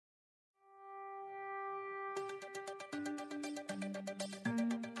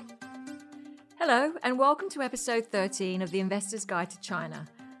Hello, and welcome to episode 13 of the Investor's Guide to China.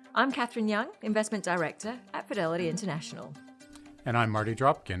 I'm Catherine Young, Investment Director at Fidelity International. And I'm Marty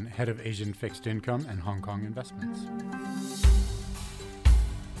Dropkin, Head of Asian Fixed Income and Hong Kong Investments.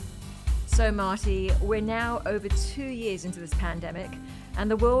 So Marty, we're now over 2 years into this pandemic, and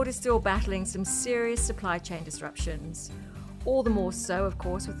the world is still battling some serious supply chain disruptions. All the more so, of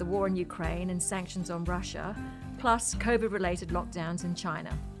course, with the war in Ukraine and sanctions on Russia, plus COVID-related lockdowns in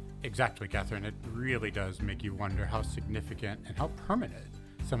China. Exactly, Catherine. It really does make you wonder how significant and how permanent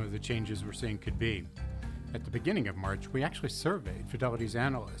some of the changes we're seeing could be. At the beginning of March, we actually surveyed Fidelity's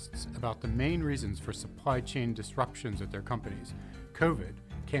analysts about the main reasons for supply chain disruptions at their companies. COVID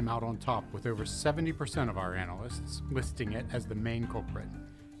came out on top, with over 70% of our analysts listing it as the main culprit.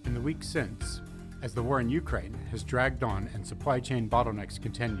 In the weeks since, as the war in Ukraine has dragged on and supply chain bottlenecks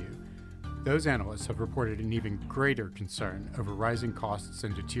continue, those analysts have reported an even greater concern over rising costs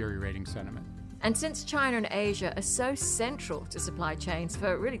and deteriorating sentiment. And since China and Asia are so central to supply chains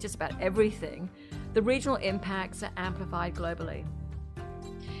for really just about everything, the regional impacts are amplified globally.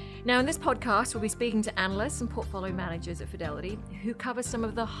 Now, in this podcast, we'll be speaking to analysts and portfolio managers at Fidelity who cover some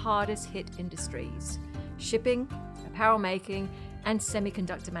of the hardest hit industries: shipping, apparel making, and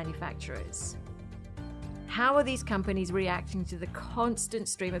semiconductor manufacturers. How are these companies reacting to the constant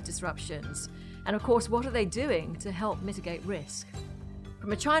stream of disruptions? And of course, what are they doing to help mitigate risk?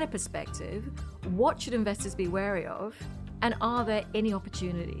 From a China perspective, what should investors be wary of? And are there any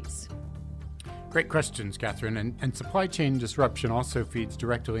opportunities? Great questions, Catherine. And supply chain disruption also feeds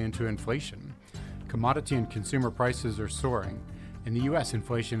directly into inflation. Commodity and consumer prices are soaring. In the U.S.,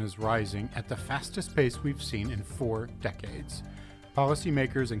 inflation is rising at the fastest pace we've seen in 4 decades.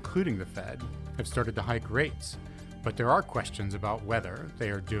 Policymakers, including the Fed, have started to hike rates, but there are questions about whether they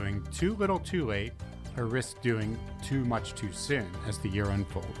are doing too little too late or risk doing too much too soon as the year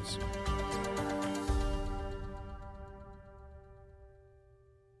unfolds.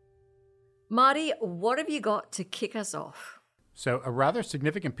 Marty, what have you got to kick us off? So a rather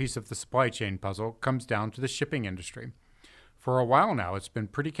significant piece of the supply chain puzzle comes down to the shipping industry. For a while now, it's been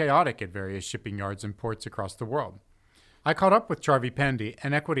pretty chaotic at various shipping yards and ports across the world. I caught up with Charvi Pandey,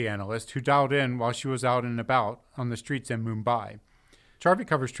 an equity analyst who dialed in while she was out and about on the streets in Mumbai. Charvi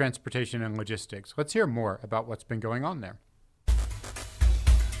covers transportation and logistics. Let's hear more about what's been going on there.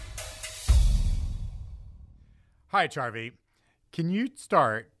 Hi, Charvi. Can you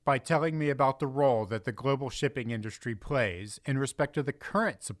start by telling me about the role that the global shipping industry plays in respect to the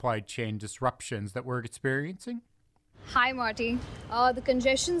current supply chain disruptions that we're experiencing? Hi, Marty. The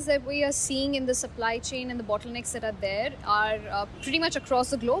congestions that we are seeing in the supply chain and the bottlenecks that are there are pretty much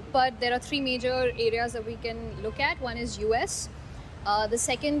across the globe, but there are 3 major areas that we can look at. One is US, the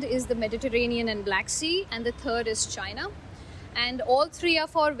second is the Mediterranean and Black Sea, and the third is China. And all 3 are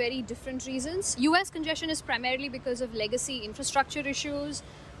for very different reasons. US congestion is primarily because of legacy infrastructure issues,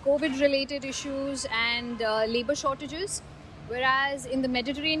 COVID-related issues, and labor shortages. Whereas in the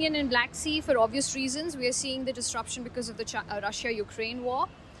Mediterranean and Black Sea, for obvious reasons, we are seeing the disruption because of the Russia-Ukraine war.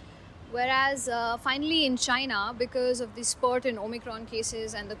 Whereas finally in China, because of the spurt in Omicron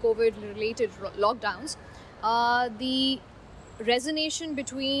cases and the COVID-related lockdowns, the resonation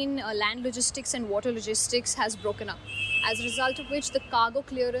between land logistics and water logistics has broken up, as a result of which the cargo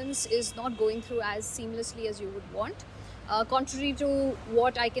clearance is not going through as seamlessly as you would want. Contrary to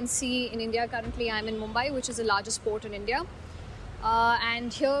what I can see in India currently, I'm in Mumbai, which is the largest port in India.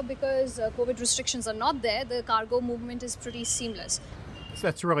 And here, because COVID restrictions are not there, the cargo movement is pretty seamless. So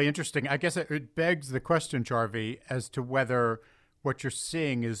that's really interesting. I guess it begs the question, Charvi, as to whether what you're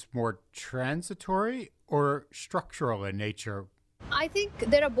seeing is more transitory or structural in nature. I think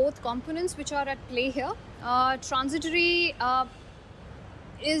there are both components which are at play here. Transitory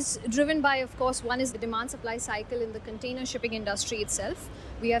is driven by, of course, one is the demand-supply cycle in the container shipping industry itself.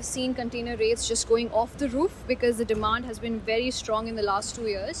 We have seen container rates just going off the roof because the demand has been very strong in the last 2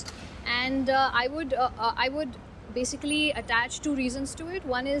 years. And I would basically attach 2 reasons to it.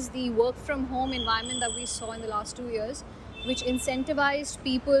 One is the work-from-home environment that we saw in the last 2 years, which incentivized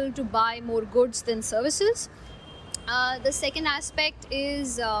people to buy more goods than services. The second aspect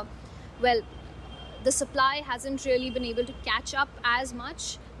is, the supply hasn't really been able to catch up as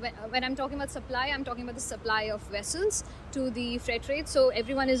much. When I'm talking about supply, I'm talking about the supply of vessels to the freight rate. So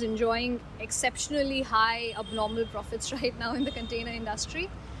everyone is enjoying exceptionally high, abnormal profits right now in the container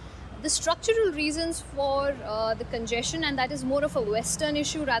industry. The structural reasons for the congestion, and that is more of a Western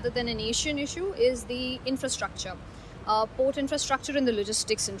issue rather than an Asian issue, is the infrastructure, port infrastructure and the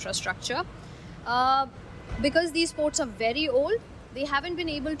logistics infrastructure. Because these ports are very old, they haven't been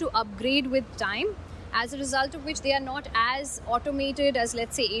able to upgrade with time. as a result of which they are not as automated as,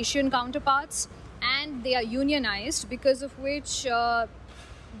 let's say, Asian counterparts, and they are unionized, because of which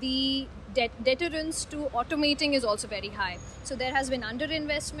the deterrence to automating is also very high. So there has been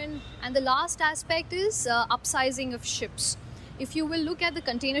underinvestment. And the last aspect is upsizing of ships. If you will look at the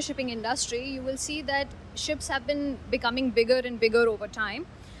container shipping industry, you will see that ships have been becoming bigger and bigger over time,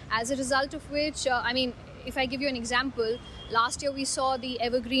 as a result of which, if I give you an example, last year we saw the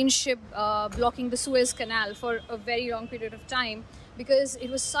Evergreen ship blocking the Suez Canal for a very long period of time because it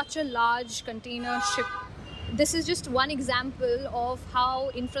was such a large container ship. This is just one example of how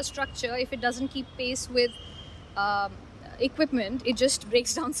infrastructure, if it doesn't keep pace with equipment, it just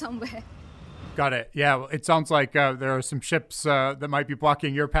breaks down somewhere. Got it. Yeah, well, it sounds like there are some ships that might be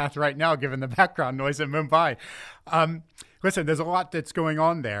blocking your path right now, given the background noise in Mumbai. Listen, there's a lot that's going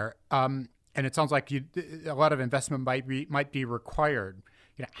on there, and it sounds like a lot of investment might be required.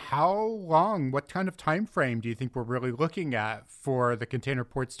 How long, what kind of time frame do you think we're really looking at for the container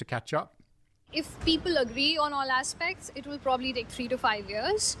ports to catch up? If people agree on all aspects, it will probably take 3 to 5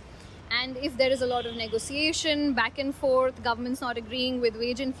 years. And if there is a lot of negotiation, back and forth, government's not agreeing with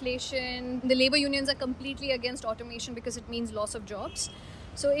wage inflation, the labor unions are completely against automation because it means loss of jobs.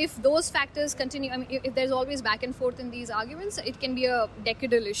 So if those factors continue, if there's always back and forth in these arguments, it can be a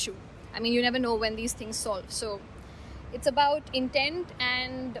decadal issue. You never know when these things solve. So it's about intent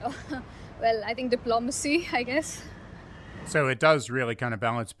and, I think diplomacy, I guess. So it does really kind of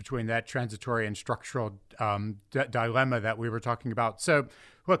balance between that transitory and structural dilemma that we were talking about. So,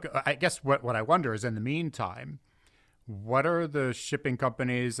 look, I guess what I wonder is, in the meantime, what are the shipping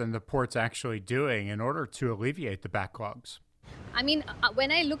companies and the ports actually doing in order to alleviate the backlogs?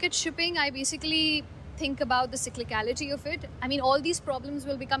 When I look at shipping, I basically think about the cyclicality of it. All these problems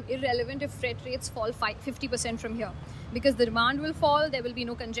will become irrelevant if freight rates fall 50% from here, because the demand will fall, there will be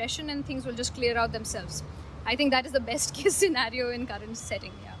no congestion, and things will just clear out themselves. I think that is the best case scenario in current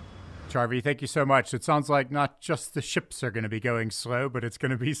setting, yeah. Charvi, thank you so much. It sounds like not just the ships are going to be going slow, but it's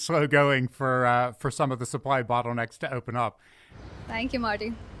going to be slow going for some of the supply bottlenecks to open up. Thank you,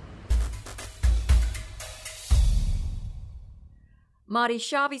 Marty. Marty,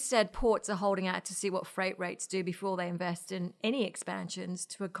 Charvi said ports are holding out to see what freight rates do before they invest in any expansions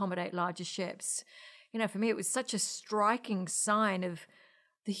to accommodate larger ships. For me, it was such a striking sign of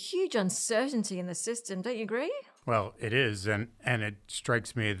the huge uncertainty in the system. Don't you agree? Well, it is, and it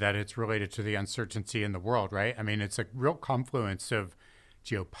strikes me that it's related to the uncertainty in the world, right? It's a real confluence of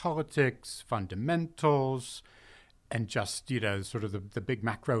geopolitics, fundamentals, and just, sort of the big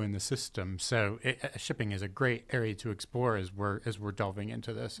macro in the system. So shipping is a great area to explore as we're delving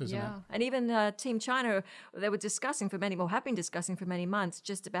into this, isn't it? Yeah, and even Team China, they were have been discussing for many months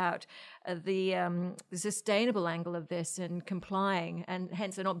just about the sustainable angle of this and complying, and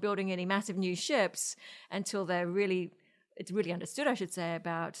hence they're not building any massive new ships until it's really understood, I should say,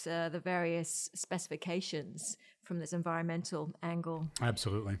 about the various specifications from this environmental angle.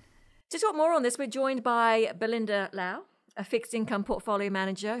 Absolutely. To talk more on this, we're joined by Belinda Lau, a fixed income portfolio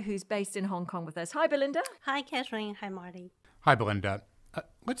manager who's based in Hong Kong with us. Hi, Belinda. Hi, Catherine. Hi, Marty. Hi, Belinda.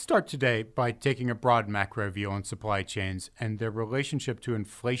 Let's start today by taking a broad macro view on supply chains and their relationship to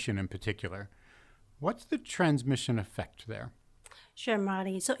inflation in particular. What's the transmission effect there? Sure,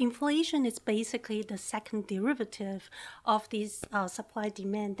 Marty. So inflation is basically the second derivative of this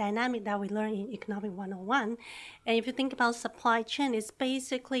supply-demand dynamic that we learned in Economic 101. And if you think about supply chain, it's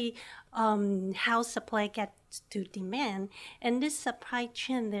basically how supply gets to demand. And this supply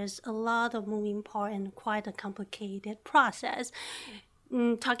chain, there's a lot of moving parts and quite a complicated process.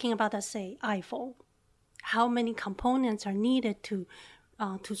 Talking about, let's say, iPhone. How many components are needed to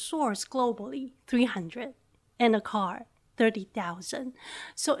source globally? 300. And a car. 30,000.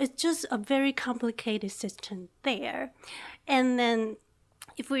 So it's just a very complicated system there. And then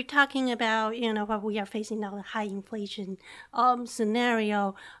if we're talking about, what we are facing now, the high inflation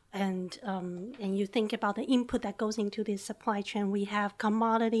scenario, and you think about the input that goes into this supply chain, we have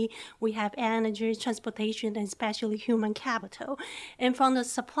commodity, we have energy, transportation, and especially human capital. And from the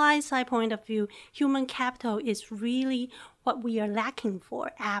supply side point of view, human capital is really what we are lacking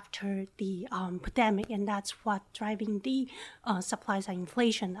for after the pandemic, and that's what driving the supply side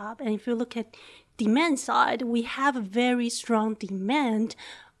inflation up. And if you look at demand side, we have a very strong demand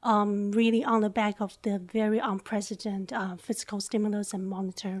really on the back of the very unprecedented fiscal stimulus and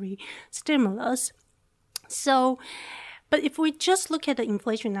monetary stimulus. So, but if we just look at the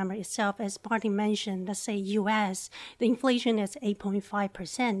inflation number itself, as Marty mentioned, let's say U.S., the inflation is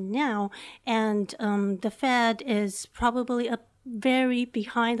 8.5% now, and the Fed is probably very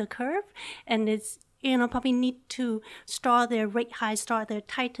behind the curve, and it's probably need to start their rate high, start their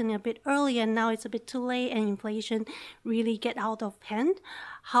tightening a bit earlier. Now it's a bit too late and inflation really get out of hand.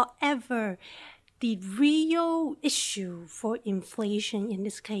 However, the real issue for inflation in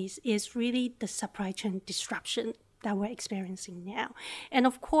this case is really the supply chain disruption that we're experiencing now. And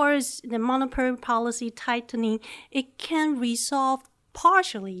of course, the monetary policy tightening, it can resolve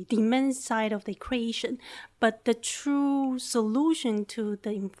partially demand side of the equation, but the true solution to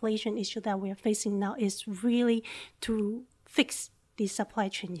the inflation issue that we're facing now is really to fix the supply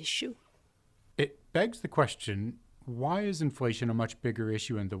chain issue. It begs the question, why is inflation a much bigger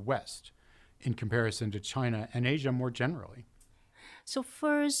issue in the West in comparison to China and Asia more generally? So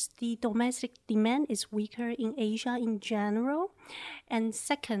first, the domestic demand is weaker in Asia in general. And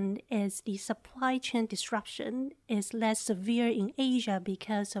second is the supply chain disruption is less severe in Asia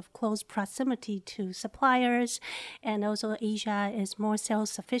because of close proximity to suppliers. And also Asia is more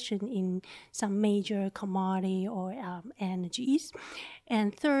self-sufficient in some major commodity or energies.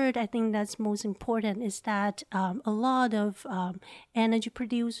 And third, I think that's most important is that a lot of energy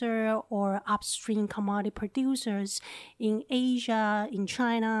producer or upstream commodity producers in Asia, in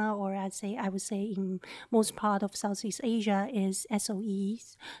China, or I would say in most part of Southeast Asia is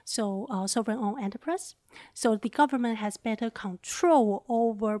SOEs, so sovereign-owned enterprise. So the government has better control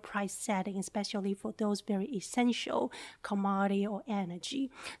over price setting, especially for those very essential commodity or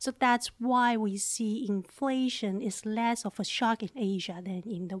energy. So that's why we see inflation is less of a shock in Asia than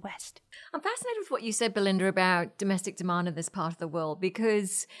in the West. I'm fascinated with what you said, Belinda, about domestic demand in this part of the world,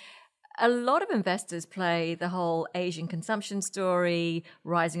 because a lot of investors play the whole Asian consumption story,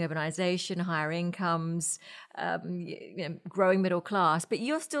 rising urbanization, higher incomes, growing middle class. But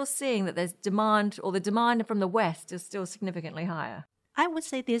you're still seeing that there's demand, or the demand from the West is still significantly higher. I would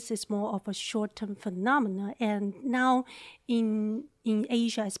say this is more of a short-term phenomenon. And now in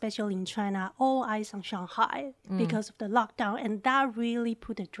Asia, especially in China, all eyes on Shanghai because of the lockdown. And that really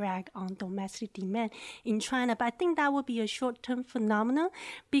put a drag on domestic demand in China. But I think that would be a short-term phenomenon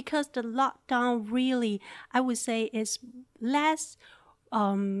because the lockdown really, I would say, is less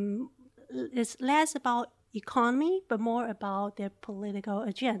about economy, but more about their political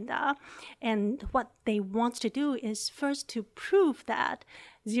agenda. And what they want to do is first to prove that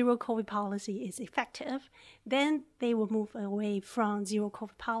zero COVID policy is effective. Then they will move away from zero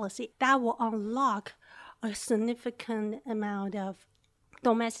COVID policy. That will unlock a significant amount of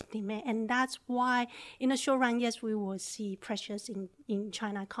domestic demand. And that's why in the short run, yes, we will see pressures in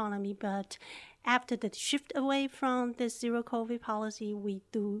China economy, but after the shift away from this zero COVID policy,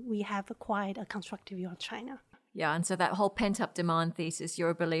 we have quite a constructive view on China. Yeah, and so that whole pent-up demand thesis, you're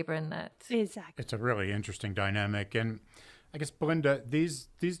a believer in that. Exactly. It's a really interesting dynamic. And I guess, Belinda, these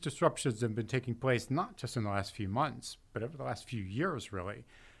disruptions have been taking place not just in the last few months, but over the last few years, really.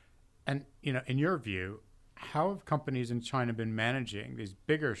 And, in your view, how have companies in China been managing these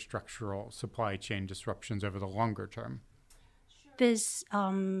bigger structural supply chain disruptions over the longer term? This,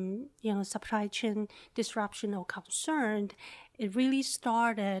 supply chain disruption or concern, it really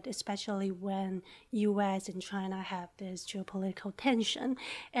started especially when U.S. and China have this geopolitical tension.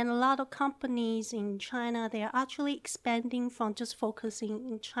 And a lot of companies in China, they are actually expanding from just focusing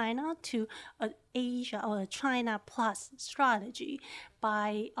in China to Asia or a China plus strategy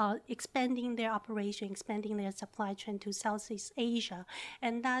by expanding their operation, expanding their supply chain to Southeast Asia.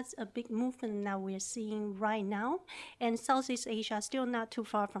 And that's a big movement that we're seeing right now. And Southeast Asia is still not too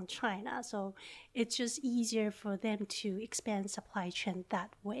far from China. So it's just easier for them to expand supply chain that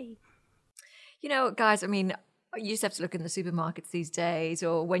way. Guys, you just have to look in the supermarkets these days,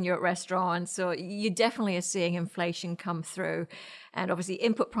 or when you're at restaurants, or you definitely are seeing inflation come through. And obviously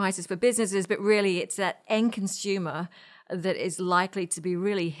input prices for businesses, but really it's that end consumer that is likely to be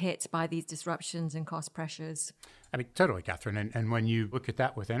really hit by these disruptions and cost pressures. Totally, Catherine. And when you look at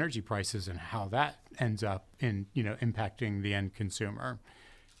that with energy prices and how that ends up in, impacting the end consumer,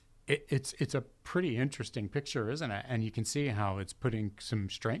 it's a pretty interesting picture, isn't it? And you can see how it's putting some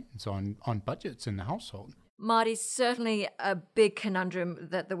strains on budgets in the household. Marty, certainly a big conundrum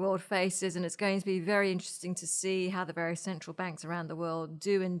that the world faces, and it's going to be very interesting to see how the various central banks around the world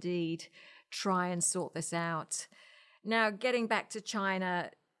do indeed try and sort this out. Now, getting back to China,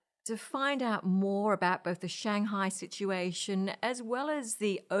 to find out more about both the Shanghai situation as well as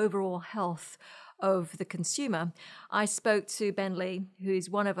the overall health of the consumer, I spoke to Ben Li, who's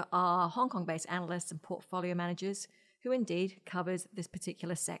one of our Hong Kong-based analysts and portfolio managers, who indeed covers this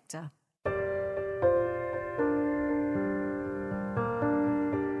particular sector.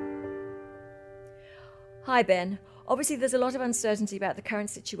 Hi, Ben. Obviously, there's a lot of uncertainty about the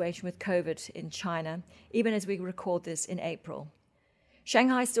current situation with COVID in China, even as we record this in April.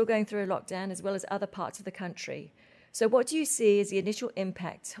 Shanghai is still going through a lockdown as well as other parts of the country. So what do you see as the initial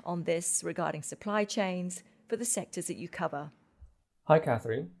impact on this regarding supply chains for the sectors that you cover? Hi,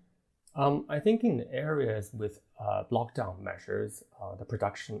 Catherine. I think in areas with lockdown measures, the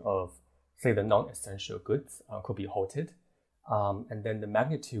production of, say, the non-essential goods could be halted. And then the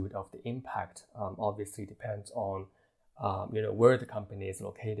magnitude of the impact obviously depends on where the company is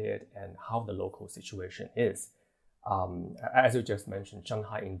located and how the local situation is. As you just mentioned,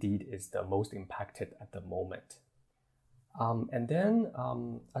 Shanghai indeed is the most impacted at the moment. And then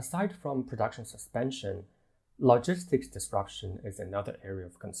aside from production suspension, logistics disruption is another area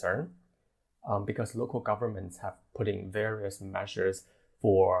of concern because local governments have put in various measures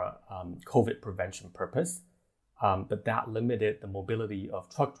for COVID prevention purpose, but that limited the mobility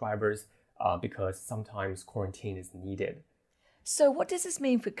of truck drivers because sometimes quarantine is needed. So what does this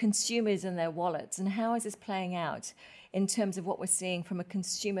mean for consumers and their wallets, and how is this playing out in terms of what we're seeing from a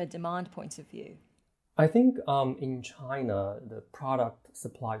consumer demand point of view? I think in China, the product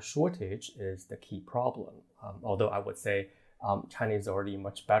supply shortage is the key problem, although I would say China is already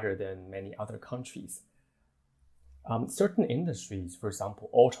much better than many other countries. Certain industries, for example,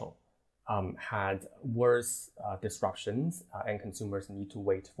 auto, had worse disruptions and consumers need to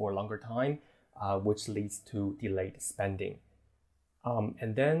wait for a longer time, which leads to delayed spending.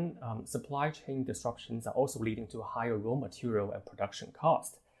 And then supply chain disruptions are also leading to higher raw material and production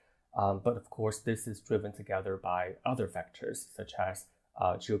cost. But of course, this is driven together by other factors, such as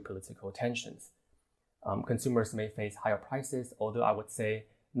geopolitical tensions. Consumers may face higher prices, although I would say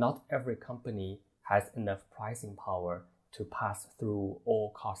not every company has enough pricing power to pass through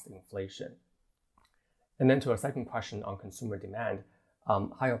all cost inflation. And then to a second question on consumer demand,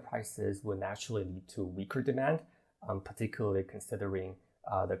 higher prices will naturally lead to weaker demand, particularly considering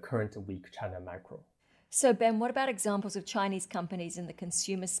the current weak China macro. So Ben, what about examples of Chinese companies in the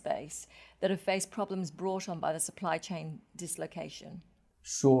consumer space that have faced problems brought on by the supply chain dislocation?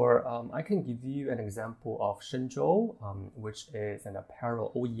 Sure, I can give you an example of Shenzhou, which is an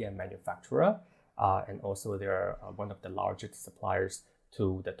apparel OEM manufacturer, and also they're one of the largest suppliers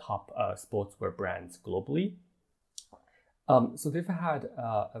to the top sportswear brands globally. So they've had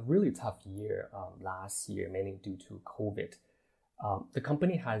a really tough year last year, mainly due to COVID. The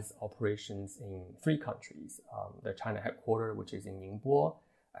company has operations in 3 countries, the China headquarters, which is in Ningbo,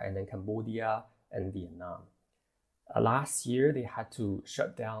 and then Cambodia and Vietnam. Last year, they had to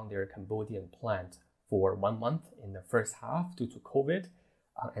shut down their Cambodian plant for 1 month in the first half due to COVID,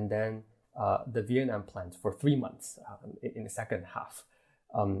 and then the Vietnam plant for 3 months in the second half.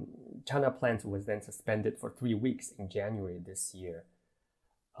 China plant was then suspended for 3 weeks in January this year.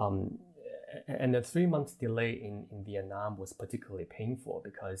 And the 3 months delay in Vietnam was particularly painful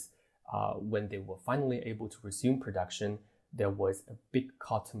because when they were finally able to resume production, there was a big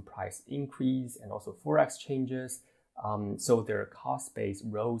cotton price increase and also forex changes. So their cost base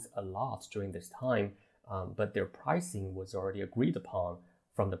rose a lot during this time, but their pricing was already agreed upon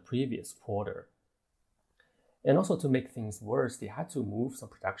from the previous quarter. And also to make things worse, they had to move some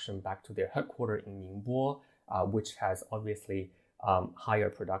production back to their headquarters in Ningbo, which has obviously higher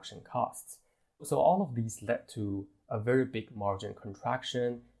production costs. So all of these led to a very big margin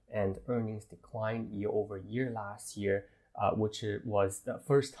contraction and earnings decline year over year last year, which was the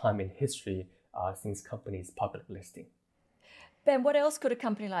first time in history since company's public listing. Ben, what else could a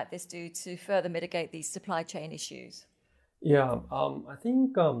company like this do to further mitigate these supply chain issues? Yeah, I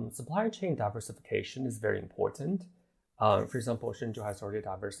think supply chain diversification is very important. For example, Shenzhou has already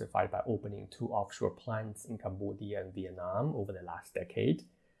diversified by opening 2 offshore plants in Cambodia and Vietnam over the last decade.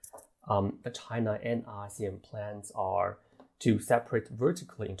 The China and ASEAN plans are to separate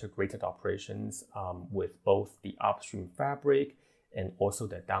vertically integrated operations with both the upstream fabric and also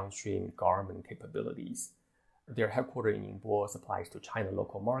the downstream garment capabilities. Their headquarters in Ningbo supplies to China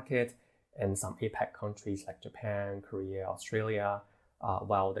local market and some APAC countries like Japan, Korea, Australia,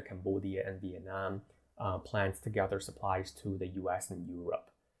 while the Cambodia and Vietnam plants together supplies to the US and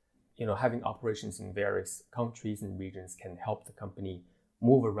Europe. Having operations in various countries and regions can help the company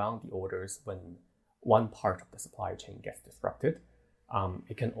move around the orders when one part of the supply chain gets disrupted.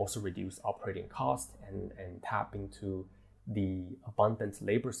 It can also reduce operating costs and tap into the abundant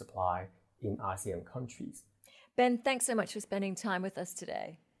labor supply in ASEAN countries. Ben, thanks so much for spending time with us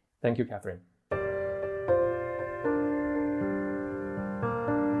today. Thank you, Catherine.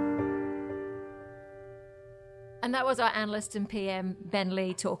 And that was our analyst and PM, Ben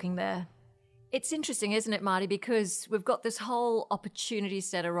Lee, talking there. It's interesting, isn't it, Marty? Because we've got this whole opportunity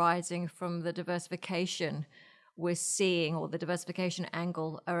set arising from the diversification we're seeing, or the diversification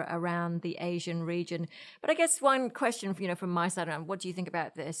angle around the Asian region. But I guess one question, from my side, around what do you think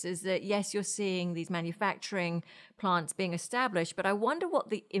about this, is that yes, you're seeing these manufacturing plants being established, but I wonder what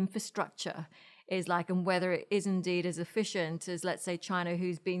the infrastructure is like and whether it is indeed as efficient as, let's say, China,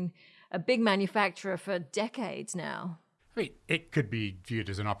 who's been a big manufacturer for decades now. I mean, it could be viewed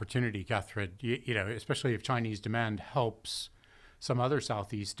as an opportunity, Catherine, especially if Chinese demand helps some other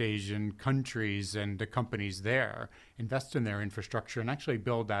Southeast Asian countries and the companies there invest in their infrastructure and actually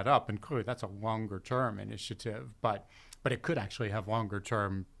build that up. And clearly that's a longer term initiative, but it could actually have longer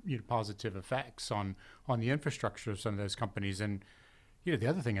term positive effects on the infrastructure of some of those companies. And the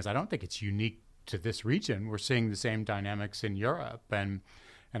other thing is, I don't think it's unique to this region. We're seeing the same dynamics in Europe. And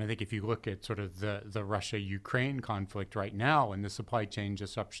I think if you look at sort of the Russia-Ukraine conflict right now and the supply chain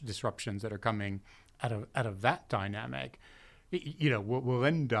disruptions that are coming out of that dynamic, we'll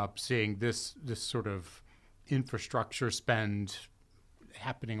end up seeing this sort of infrastructure spend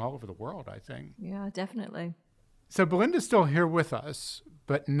happening all over the world, I think. Yeah, definitely. So Belinda's still here with us,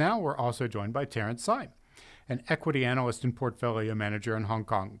 but now we're also joined by Terence Tsai, an equity analyst and portfolio manager in Hong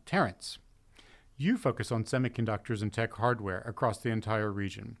Kong. Terence, you focus on semiconductors and tech hardware across the entire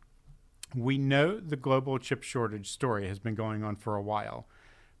region. We know the global chip shortage story has been going on for a while,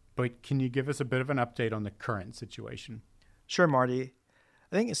 but can you give us a bit of an update on the current situation? Sure, Marty.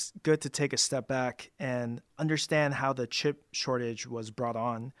 I think it's good to take a step back and understand how the chip shortage was brought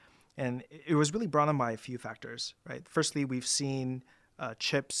on. And it was really brought on by a few factors, right? Firstly, we've seen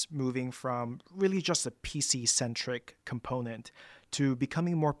chips moving from really just a PC-centric component to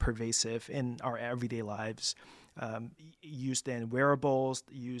becoming more pervasive in our everyday lives, used in wearables,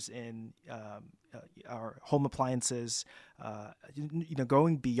 used in our home appliances,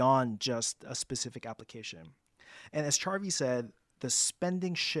 going beyond just a specific application. And as Charvy said, the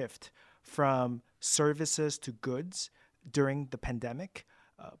spending shift from services to goods during the pandemic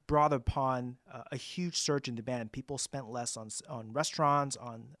brought upon a huge surge in demand. People spent less on restaurants,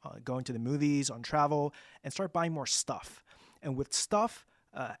 on going to the movies, on travel, and started buying more stuff. And with stuff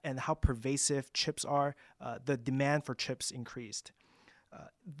and how pervasive chips are, the demand for chips increased.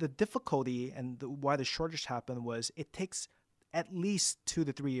 The difficulty and why the shortage happened was it takes at least 2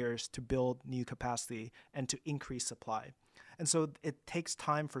 to 3 years to build new capacity and to increase supply. And so it takes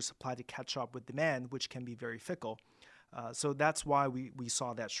time for supply to catch up with demand, which can be very fickle. So that's why we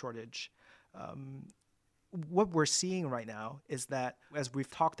saw that shortage. What we're seeing right now is that, as we've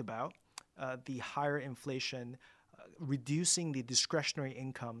talked about, the higher inflation reducing the discretionary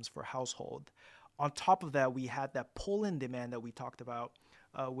incomes for household. On top of that, we had that pull-in demand that we talked about,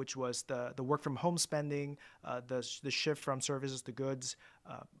 which was the work from home spending, the shift from services to goods.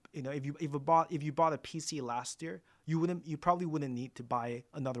 If you bought a PC last year, you probably wouldn't need to buy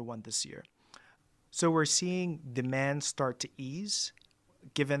another one this year. So we're seeing demand start to ease,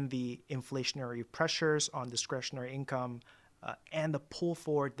 given the inflationary pressures on discretionary income and the pull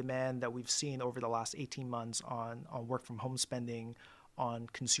forward demand that we've seen over the last 18 months on work from home spending, on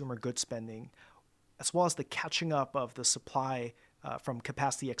consumer goods spending, as well as the catching up of the supply from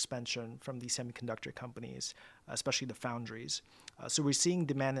capacity expansion from the semiconductor companies, especially the foundries. So we're seeing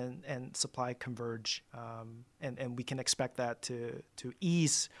demand and supply converge, and we can expect that to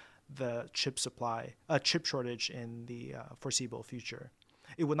ease the chip shortage in the foreseeable future.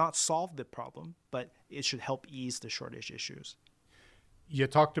 It will not solve the problem, but it should help ease the shortage issues. You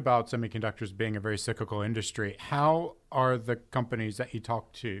talked about semiconductors being a very cyclical industry. How are the companies that you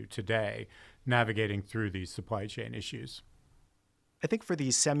talk to today navigating through these supply chain issues? I think for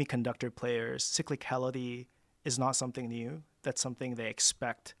these semiconductor players, cyclicality is not something new. That's something they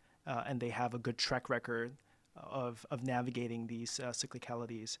expect, and they have a good track record of navigating these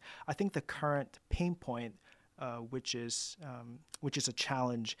cyclicalities. I think the current pain point, which is a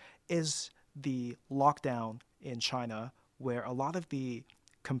challenge, is the lockdown in China, where a lot of the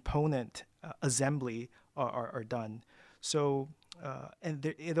component assembly are done. So,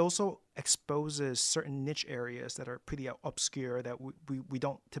 it also exposes certain niche areas that are pretty obscure that we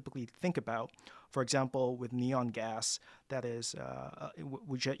don't typically think about. For example, with neon gas, that is,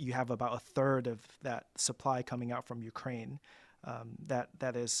 which you have about a third of that supply coming out from Ukraine,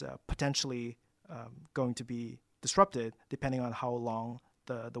 that is potentially going to be disrupted depending on how long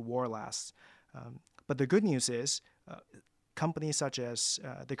the war lasts. But the good news is, companies such as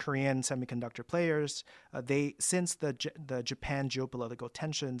the Korean semiconductor players, since the Japan geopolitical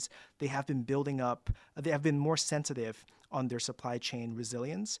tensions, they have been more sensitive on their supply chain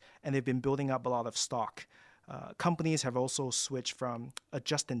resilience, and they've been building up a lot of stock. Companies have also switched from a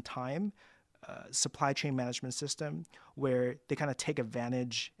just-in-time supply chain management system where they kind of take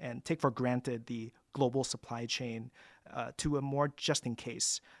advantage and take for granted the global supply chain to a more just in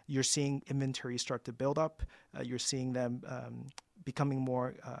case. You're seeing inventory start to build up. You're seeing them becoming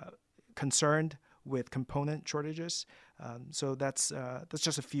more concerned with component shortages. So that's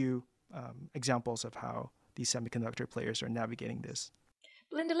just a few examples of how these semiconductor players are navigating this.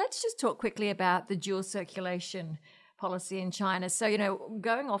 Belinda, let's just talk quickly about the dual circulation policy in China. So,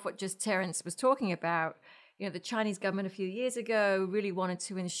 going off what just Terence was talking about, the Chinese government a few years ago really wanted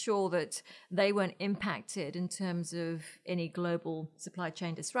to ensure that they weren't impacted in terms of any global supply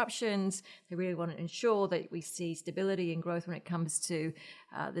chain disruptions. They really want to ensure that we see stability and growth when it comes to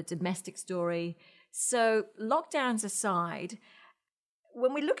the domestic story. So lockdowns aside,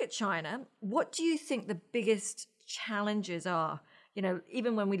 when we look at China, what do you think the biggest challenges are?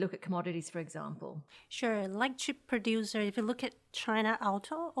 Even when we look at commodities, for example. Sure. Like chip producer, if you look at China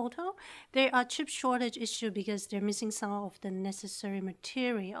auto, there are chip shortage issue because they're missing some of the necessary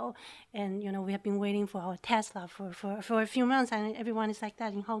material. And, we have been waiting for our Tesla for a few months, and everyone is like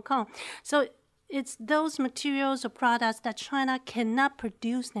that in Hong Kong. So it's those materials or products that China cannot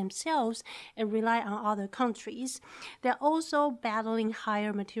produce themselves and rely on other countries. They're also battling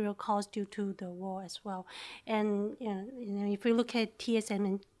higher material costs due to the war as well. And if we look at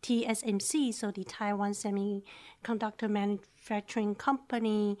TSMC, so the Taiwan Semiconductor Manufacturing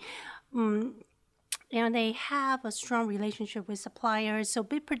Company, they have a strong relationship with suppliers. So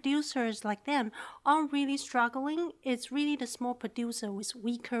big producers like them aren't really struggling. It's really the small producer with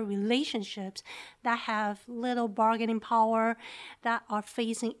weaker relationships that have little bargaining power that are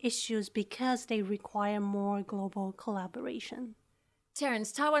facing issues because they require more global collaboration.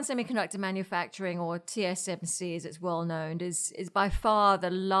 Terence, Taiwan Semiconductor Manufacturing, or TSMC as it's well known, is by far the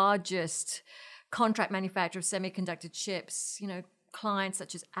largest contract manufacturer of semiconductor chips, clients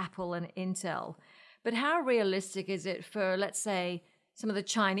such as Apple and Intel. But how realistic is it for, let's say, some of the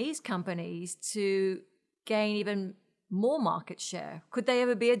Chinese companies to gain even more market share? Could they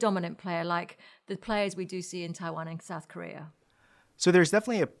ever be a dominant player like the players we do see in Taiwan and South Korea? So there's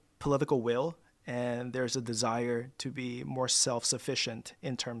definitely a political will, and there's a desire to be more self-sufficient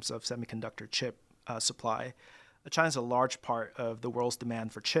in terms of semiconductor chip supply. China is a large part of the world's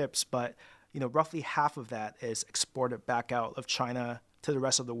demand for chips, but roughly half of that is exported back out of China to the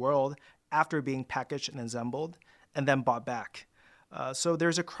rest of the world after being packaged and assembled and then bought back. So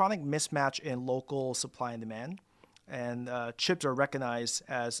there's a chronic mismatch in local supply and demand, and chips are recognized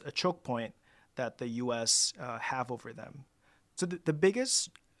as a choke point that the U.S. have over them. So the biggest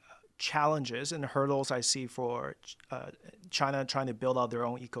challenges and hurdles I see for China trying to build out their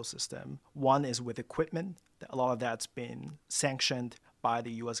own ecosystem, one is with equipment. A lot of that's been sanctioned by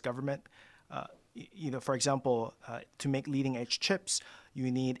the U.S. government. For example, to make leading-edge chips, you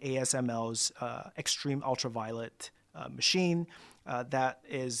need ASML's extreme ultraviolet machine. That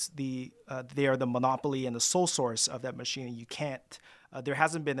is they are the monopoly and the sole source of that machine. You can't. There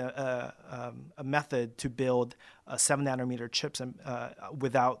hasn't been a method to build 7-nanometer chips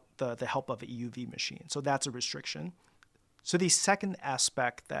without the help of an EUV machine. So that's a restriction. So the second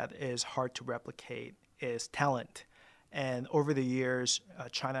aspect that is hard to replicate is talent. And over the years,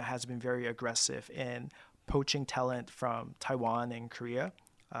 China has been very aggressive in poaching talent from Taiwan and Korea,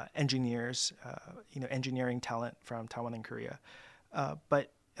 engineering talent from Taiwan and Korea.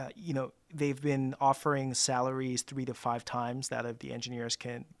 But they've been offering salaries 3 to 5 times that of the engineers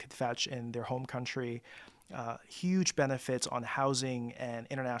could fetch in their home country. Huge benefits on housing and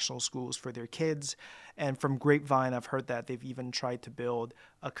international schools for their kids. And from Grapevine, I've heard that they've even tried to build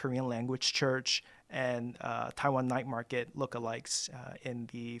a Korean language church and Taiwan night market lookalikes in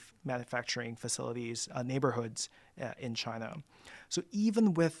the manufacturing facilities, neighborhoods in China. So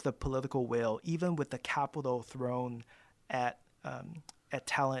even with the political will, even with the capital thrown at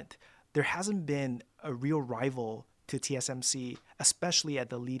talent, there hasn't been a real rival to TSMC, especially at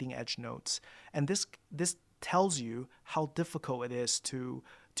the leading edge nodes. And this tells you how difficult it is to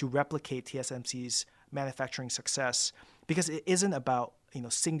replicate TSMC's manufacturing success, because it isn't about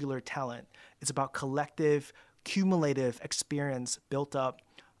singular talent. It's about collective, cumulative experience built up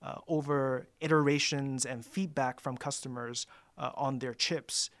over iterations and feedback from customers on their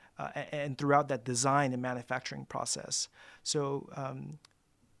chips and throughout that design and manufacturing process. So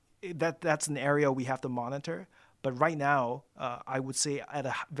that's an area we have to monitor. But right now, I would say at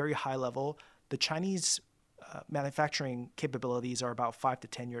a very high level, the Chinese manufacturing capabilities are about 5 to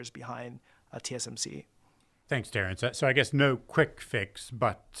 10 years behind TSMC. Thanks, Terence. So I guess no quick fix,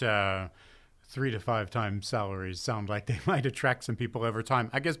 but 3 to 5 times salaries sound like they might attract some people over time.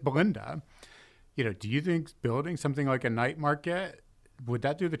 I guess, Belinda, do you think building something like a night market, would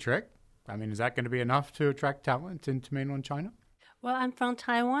that do the trick? I mean, is that going to be enough to attract talent into mainland China? Well, I'm from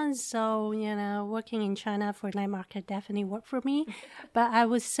Taiwan, so, working in China for night market definitely worked for me. But I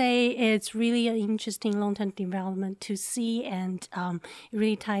would say it's really an interesting long-term development to see, and it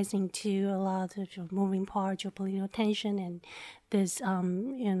really ties into a lot of moving parts, geopolitical tension, and this,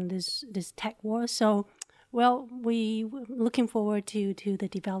 this tech war. So, well, we're looking forward to the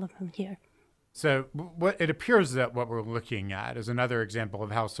development here. So it appears that what we're looking at is another example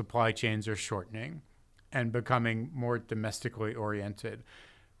of how supply chains are shortening and becoming more domestically oriented.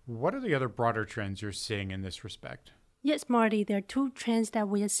 What are the other broader trends you're seeing in this respect? Yes, Marty, there are two trends that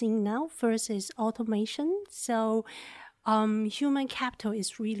we are seeing now. First is automation. So human capital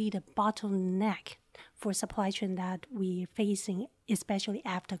is really the bottleneck for supply chain that we're facing, especially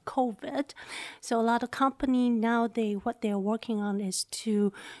after COVID. So a lot of companies now, what they're working on is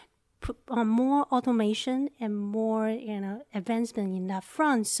to put more automation and more advancement in that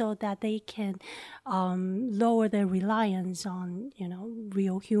front, so that they can lower their reliance on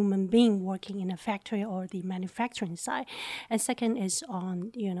real human being working in a factory or the manufacturing side. And second is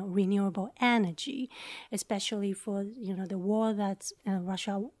on renewable energy, especially for the war that's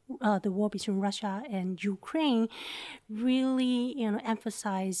the war between Russia and Ukraine, really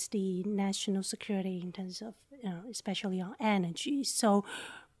emphasize the national security in terms of especially on energy. So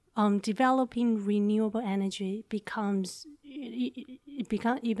developing renewable energy becomes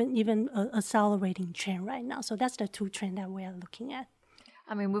even a accelerating trend right now. So that's the two trends that we are looking at.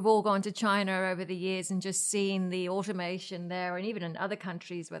 I mean, we've all gone to China over the years and just seen the automation there, and even in other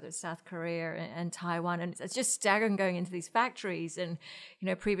countries, whether it's South Korea and Taiwan. And it's just staggering going into these factories. And,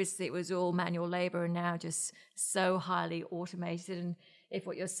 previously it was all manual labor, and now just so highly automated. And if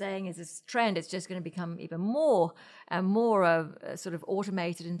what you're saying is this trend, it's just going to become even more and more of sort of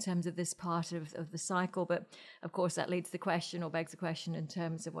automated in terms of this part of the cycle. But of course, that leads the question, or begs the question, in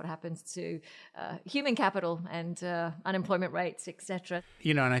terms of what happens to human capital and unemployment rates, etc.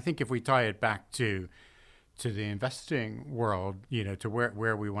 And I think if we tie it back to the investing world, to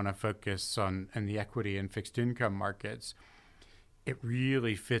where we want to focus on the equity and fixed income markets, it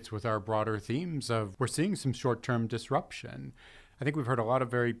really fits with our broader themes of we're seeing some short-term disruption. I think we've heard a lot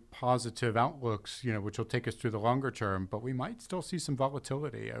of very positive outlooks, which will take us through the longer term, but we might still see some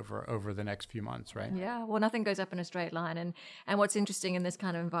volatility over the next few months, right? Yeah, well, nothing goes up in a straight line. And what's interesting in this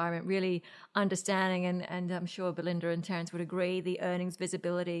kind of environment, really understanding, and I'm sure Belinda and Terence would agree, the earnings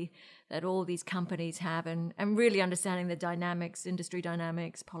visibility that all these companies have, and really understanding the dynamics, industry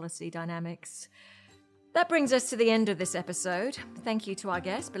dynamics, policy dynamics. That brings us to the end of this episode. Thank you to our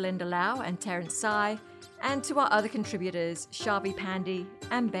guests, Belinda Lau and Terence Tsai, and to our other contributors, Shavi Pandey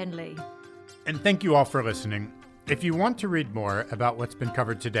and Ben Lee. And thank you all for listening. If you want to read more about what's been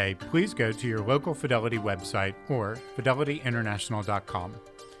covered today, please go to your local Fidelity website or fidelityinternational.com.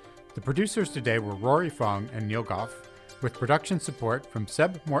 The producers today were Rory Fong and Neil Goff, with production support from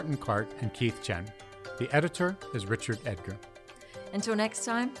Seb Morton Clark and Keith Chen. The editor is Richard Edgar. Until next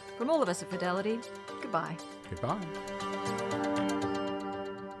time, from all of us at Fidelity, goodbye. Goodbye.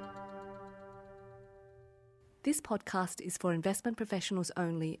 This podcast is for investment professionals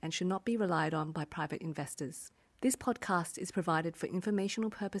only and should not be relied on by private investors. This podcast is provided for informational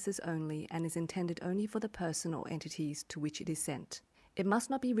purposes only and is intended only for the person or entities to which it is sent. It must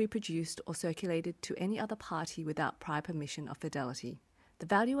not be reproduced or circulated to any other party without prior permission of Fidelity. The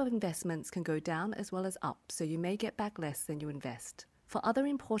value of investments can go down as well as up, so you may get back less than you invest. For other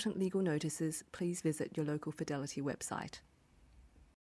important legal notices, please visit your local Fidelity website.